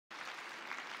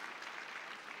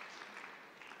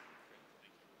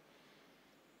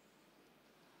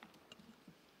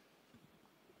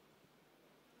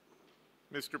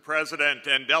Mr. President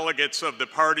and delegates of the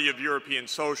Party of European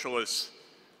Socialists,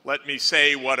 let me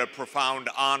say what a profound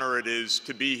honor it is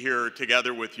to be here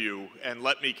together with you, and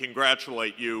let me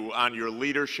congratulate you on your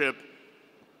leadership,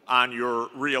 on your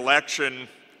re-election,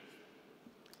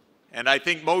 and I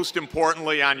think most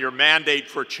importantly on your mandate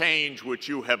for change which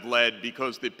you have led,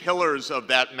 because the pillars of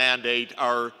that mandate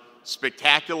are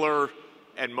spectacular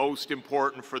and most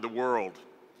important for the world.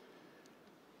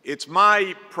 It's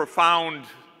my profound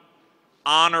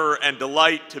honor and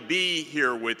delight to be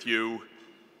here with you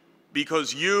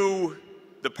because you,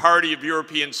 the Party of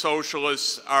European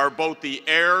Socialists, are both the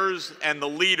heirs and the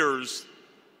leaders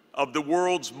of the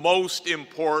world's most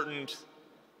important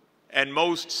and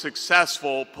most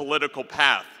successful political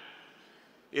path.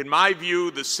 In my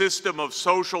view, the system of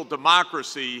social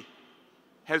democracy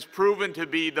has proven to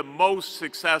be the most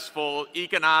successful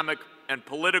economic and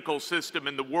political system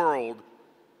in the world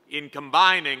in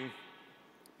combining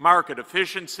market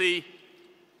efficiency,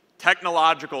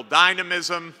 technological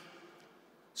dynamism,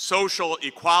 social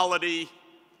equality,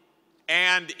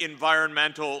 and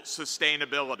environmental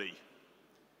sustainability.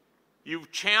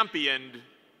 You've championed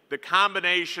the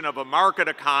combination of a market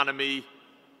economy,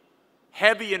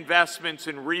 heavy investments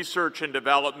in research and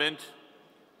development,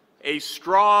 a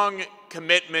strong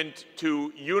commitment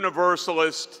to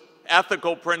universalist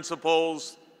ethical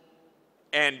principles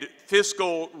and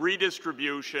fiscal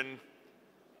redistribution,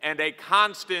 and a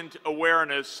constant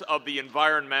awareness of the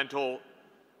environmental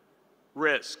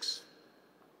risks.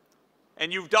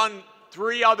 And you've done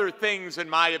three other things, in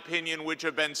my opinion, which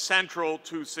have been central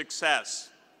to success.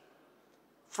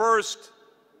 First,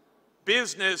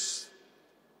 business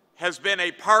has been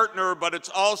a partner, but it's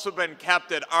also been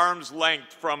kept at arm's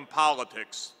length from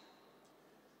politics.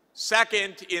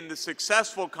 Second, in the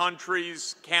successful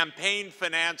countries, campaign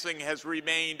financing has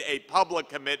remained a public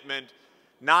commitment,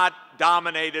 not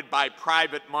dominated by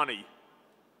private money.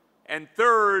 And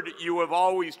third, you have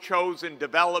always chosen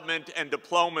development and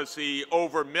diplomacy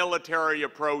over military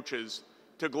approaches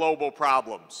to global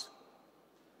problems.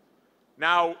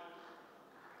 Now,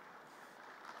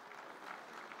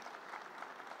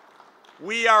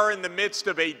 we are in the midst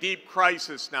of a deep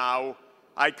crisis now.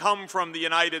 I come from the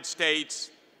United States.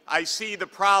 I see the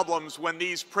problems when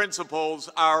these principles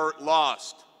are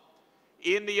lost.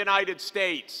 In the United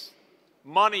States,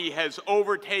 money has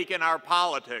overtaken our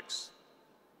politics.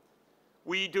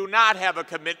 We do not have a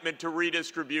commitment to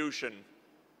redistribution.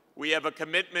 We have a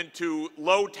commitment to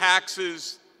low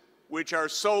taxes, which are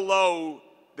so low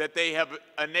that they have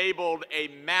enabled a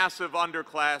massive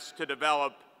underclass to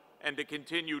develop and to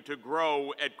continue to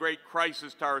grow at great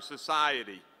crisis to our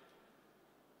society.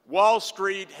 Wall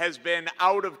Street has been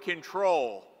out of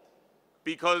control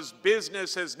because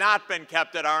business has not been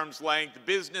kept at arm's length.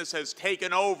 Business has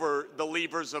taken over the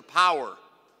levers of power.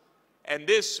 And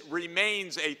this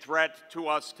remains a threat to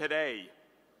us today.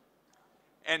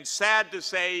 And sad to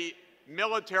say,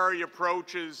 military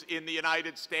approaches in the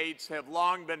United States have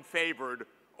long been favored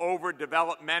over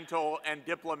developmental and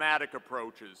diplomatic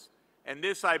approaches. And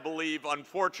this, I believe,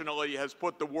 unfortunately, has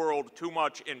put the world too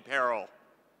much in peril.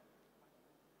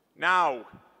 Now,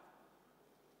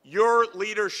 your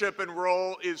leadership and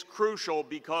role is crucial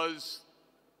because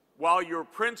while your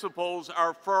principles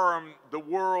are firm, the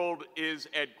world is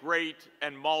at great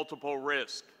and multiple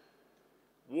risk.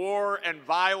 War and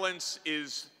violence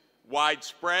is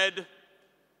widespread.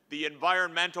 The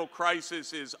environmental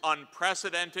crisis is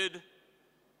unprecedented.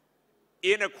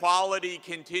 Inequality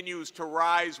continues to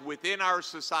rise within our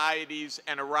societies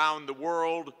and around the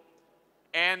world.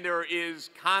 And there is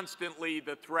constantly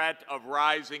the threat of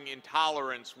rising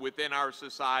intolerance within our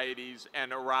societies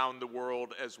and around the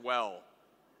world as well.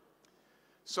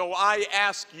 So I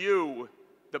ask you,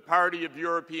 the Party of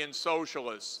European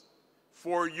Socialists,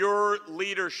 for your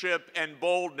leadership and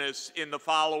boldness in the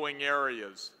following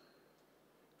areas.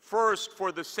 First,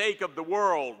 for the sake of the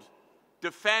world,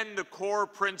 defend the core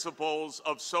principles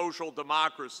of social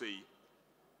democracy.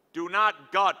 Do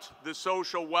not gut the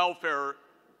social welfare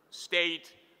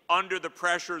state under the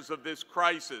pressures of this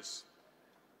crisis.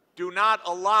 Do not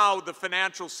allow the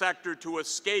financial sector to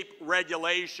escape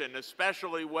regulation,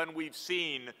 especially when we've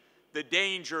seen the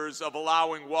dangers of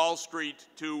allowing Wall Street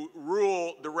to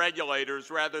rule the regulators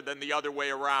rather than the other way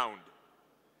around.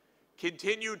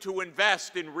 Continue to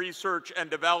invest in research and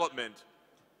development,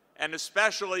 and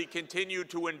especially continue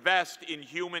to invest in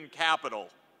human capital.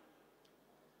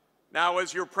 Now,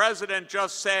 as your president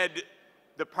just said,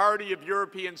 the Party of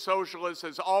European Socialists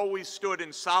has always stood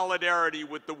in solidarity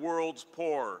with the world's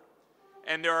poor.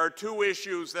 And there are two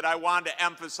issues that I want to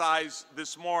emphasize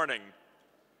this morning.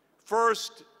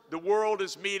 First, the world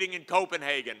is meeting in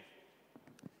Copenhagen.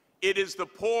 It is the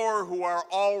poor who are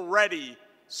already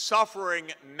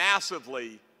suffering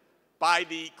massively by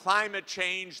the climate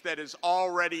change that is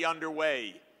already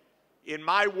underway. In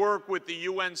my work with the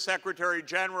UN Secretary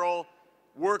General,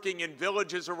 working in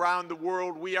villages around the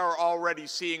world, we are already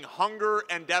seeing hunger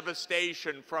and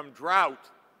devastation from drought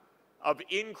of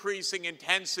increasing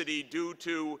intensity due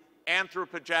to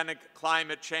anthropogenic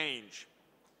climate change.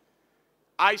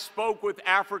 I spoke with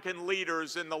African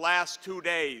leaders in the last 2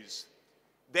 days.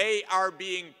 They are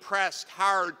being pressed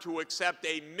hard to accept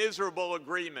a miserable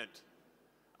agreement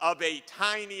of a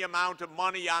tiny amount of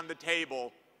money on the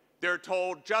table. They're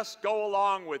told, just go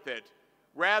along with it,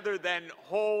 rather than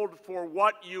hold for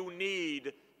what you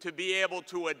need to be able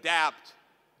to adapt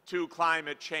to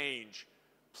climate change.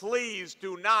 Please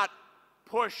do not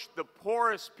push the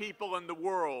poorest people in the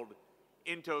world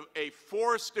into a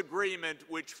forced agreement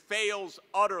which fails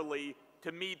utterly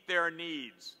to meet their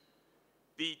needs.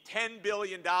 The $10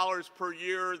 billion per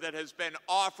year that has been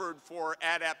offered for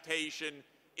adaptation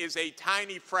is a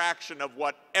tiny fraction of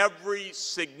what every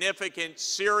significant,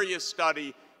 serious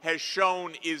study has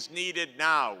shown is needed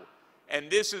now. And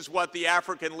this is what the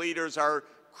African leaders are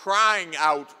crying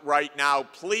out right now.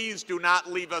 Please do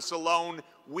not leave us alone.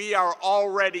 We are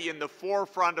already in the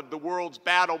forefront of the world's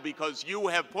battle because you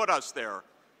have put us there.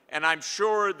 And I'm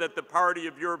sure that the Party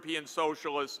of European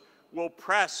Socialists will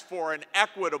press for an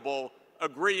equitable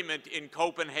agreement in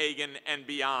Copenhagen and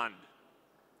beyond.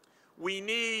 We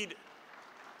need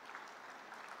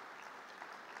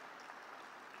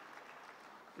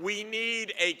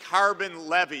a carbon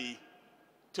levy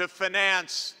to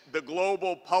finance the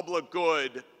global public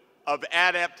good of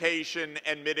adaptation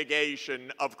and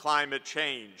mitigation of climate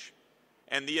change.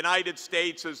 And the United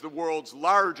States, as the world's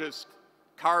largest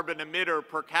carbon emitter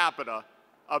per capita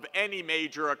of any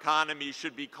major economy,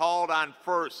 should be called on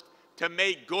first to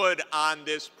make good on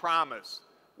this promise.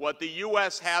 What the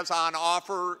U.S. has on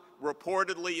offer,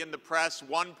 reportedly in the press,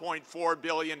 $1.4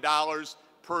 billion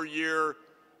per year,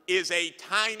 is a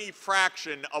tiny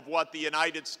fraction of what the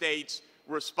United States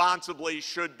responsibly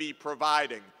should be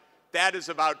providing. That is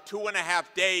about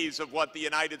 2.5 days of what the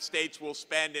United States will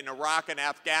spend in Iraq and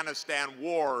Afghanistan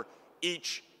war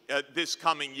this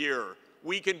coming year.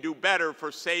 We can do better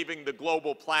for saving the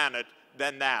global planet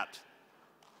than that.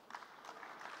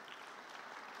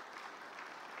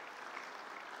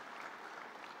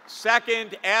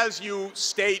 Second, as you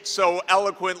state so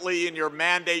eloquently in your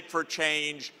mandate for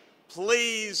change,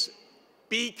 please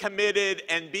be committed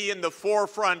and be in the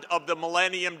forefront of the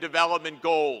Millennium Development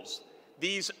Goals.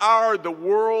 These are the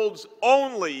world's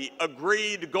only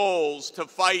agreed goals to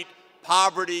fight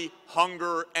poverty,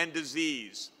 hunger, and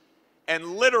disease.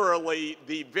 And literally,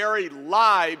 the very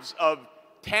lives of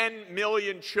 10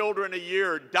 million children a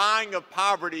year dying of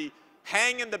poverty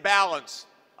hang in the balance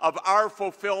of our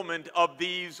fulfillment of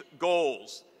these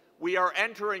goals. We are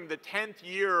entering the 10th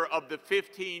year of the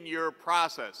 15-year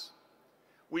process.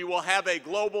 We will have a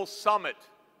global summit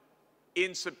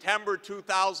in September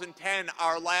 2010,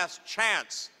 our last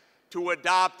chance to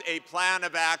adopt a plan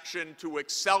of action to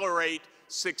accelerate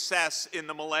success in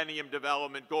the Millennium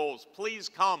Development Goals. Please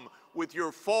come with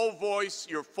your full voice,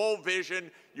 your full vision,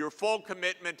 your full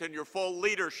commitment, and your full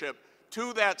leadership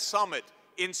to that summit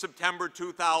in September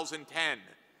 2010.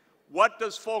 What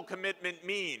does full commitment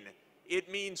mean?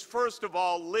 It means, first of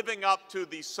all, living up to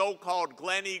the so-called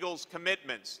Gleneagles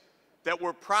commitments that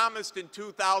were promised in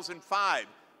 2005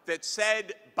 that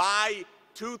said by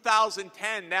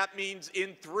 2010, that means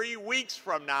in 3 weeks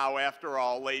from now, after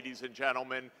all, ladies and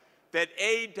gentlemen, that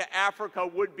aid to Africa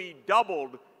would be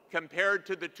doubled compared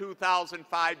to the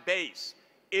 2005 base.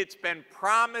 It's been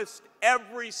promised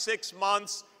every 6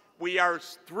 months. We are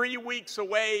 3 weeks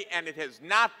away, and it has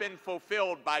not been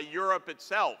fulfilled by Europe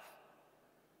itself.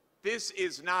 This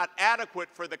is not adequate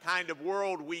for the kind of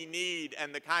world we need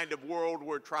and the kind of world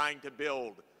we're trying to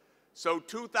build. So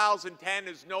 2010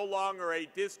 is no longer a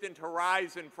distant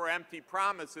horizon for empty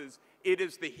promises. It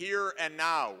is the here and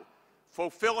now.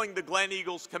 Fulfilling the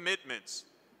Gleneagles commitments,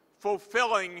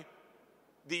 fulfilling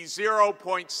the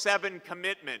 0.7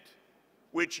 commitment,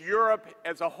 which Europe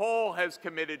as a whole has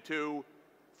committed to.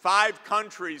 5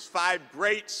 countries, 5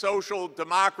 great social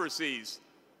democracies,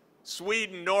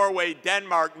 Sweden, Norway,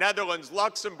 Denmark, Netherlands,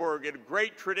 Luxembourg, in a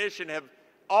great tradition, have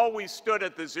always stood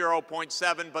at the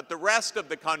 0.7, but the rest of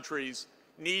the countries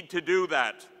need to do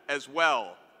that as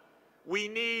well. We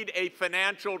need a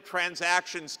financial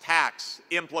transactions tax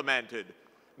implemented,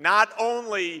 not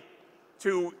only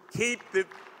to keep the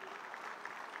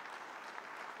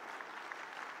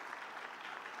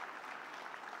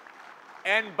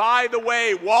And by the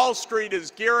way, Wall Street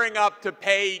is gearing up to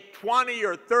pay $20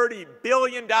 or $30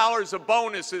 billion of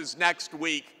bonuses next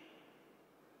week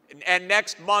and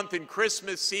next month in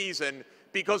Christmas season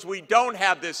because we don't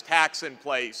have this tax in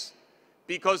place,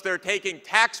 because they're taking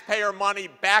taxpayer money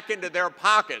back into their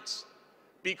pockets,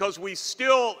 because we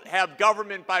still have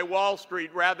government by Wall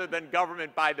Street rather than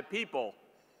government by the people.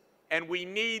 And we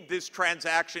need this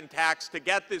transaction tax to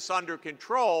get this under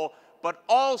control, but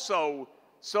also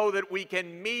so that we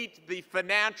can meet the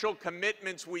financial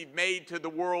commitments we've made to the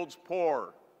world's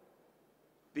poor.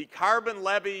 The carbon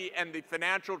levy and the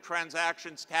financial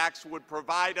transactions tax would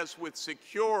provide us with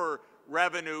secure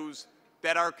revenues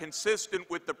that are consistent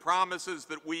with the promises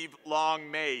that we've long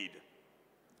made.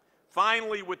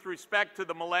 Finally, with respect to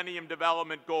the Millennium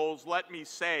Development Goals, let me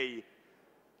say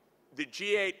the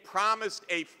G8 promised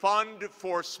a fund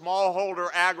for smallholder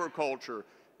agriculture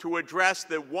to address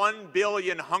the 1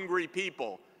 billion hungry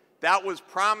people. That was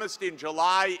promised in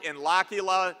July in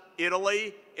L'Aquila,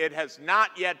 Italy. It has not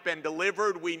yet been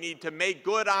delivered. We need to make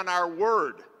good on our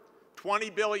word.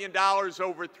 $20 billion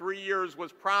over 3 years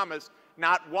was promised.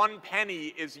 Not one penny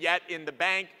is yet in the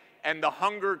bank, and the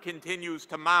hunger continues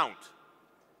to mount.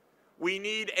 We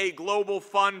need a global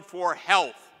fund for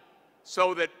health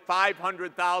so that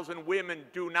 500,000 women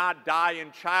do not die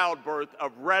in childbirth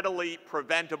of readily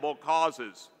preventable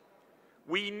causes.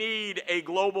 We need a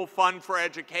global fund for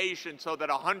education so that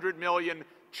 100 million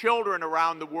children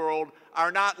around the world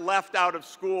are not left out of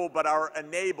school but are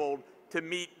enabled to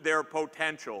meet their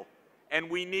potential. And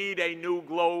we need a new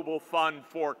global fund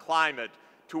for climate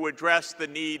to address the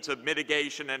needs of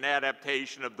mitigation and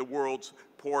adaptation of the world's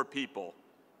poor people.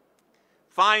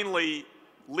 Finally,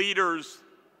 leaders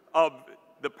of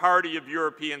the Party of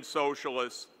European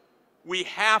Socialists, we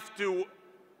have to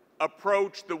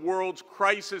approach the world's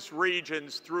crisis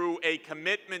regions through a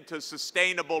commitment to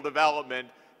sustainable development,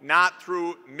 not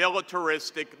through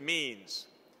militaristic means.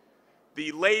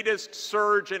 The latest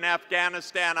surge in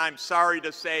Afghanistan, I'm sorry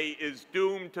to say, is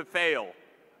doomed to fail.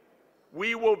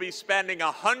 We will be spending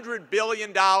 $100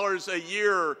 billion a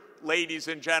year, ladies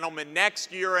and gentlemen,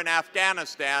 next year in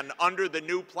Afghanistan under the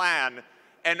new plan,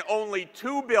 and only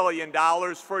 $2 billion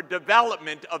for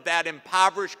development of that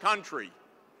impoverished country.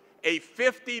 A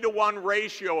 50-to-1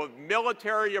 ratio of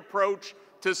military approach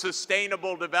to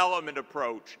sustainable development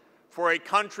approach for a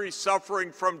country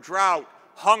suffering from drought,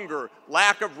 hunger,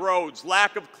 lack of roads,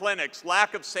 lack of clinics,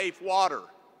 lack of safe water.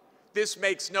 This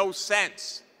makes no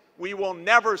sense. We will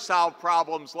never solve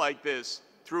problems like this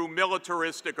through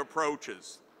militaristic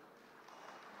approaches.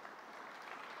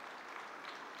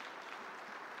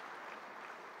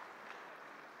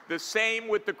 The same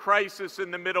with the crisis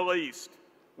in the Middle East,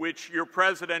 which your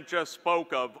president just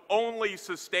spoke of. Only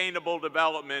sustainable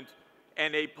development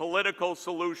and a political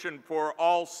solution for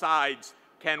all sides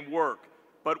can work.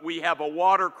 But we have a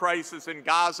water crisis in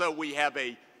Gaza. We have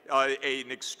an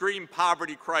extreme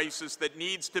poverty crisis that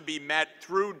needs to be met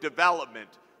through development.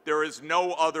 There is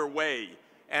no other way.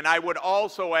 And I would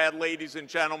also add, ladies and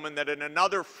gentlemen, that in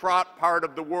another fraught part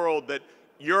of the world that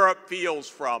Europe feels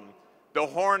from, the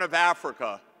Horn of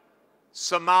Africa,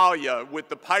 Somalia, with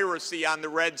the piracy on the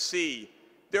Red Sea,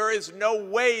 there is no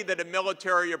way that a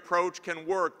military approach can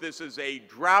work. This is a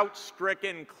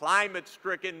drought-stricken,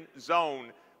 climate-stricken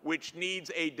zone which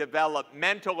needs a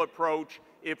developmental approach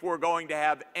if we're going to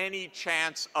have any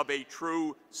chance of a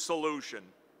true solution.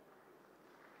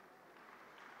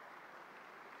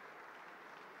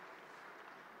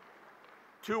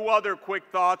 Two other quick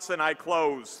thoughts and I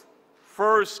close.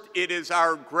 First, it is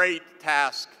our great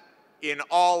task in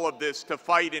all of this to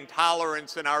fight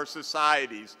intolerance in our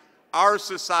societies. Our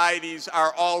societies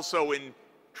are also in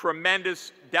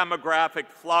tremendous demographic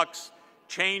flux,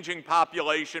 changing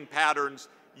population patterns.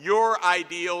 Your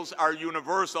ideals are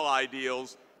universal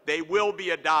ideals. They will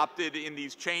be adopted in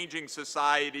these changing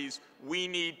societies. We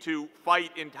need to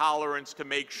fight intolerance to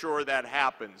make sure that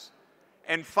happens.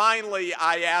 And finally,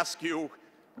 I ask you,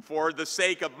 for the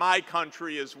sake of my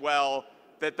country as well,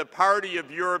 that the Party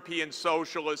of European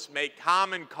Socialists make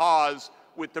common cause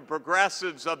with the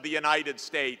progressives of the United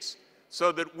States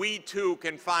so that we too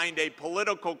can find a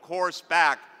political course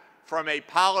back from a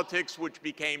politics which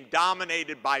became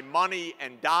dominated by money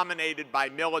and dominated by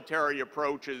military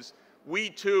approaches. We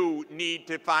too need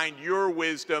to find your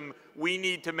wisdom. We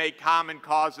need to make common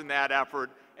cause in that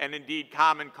effort, and indeed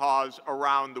common cause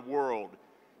around the world.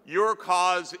 Your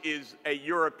cause is a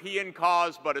European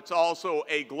cause, but it's also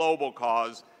a global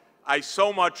cause. I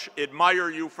so much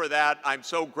admire you for that. I'm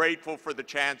so grateful for the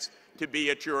chance to be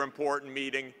at your important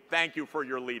meeting. Thank you for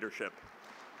your leadership.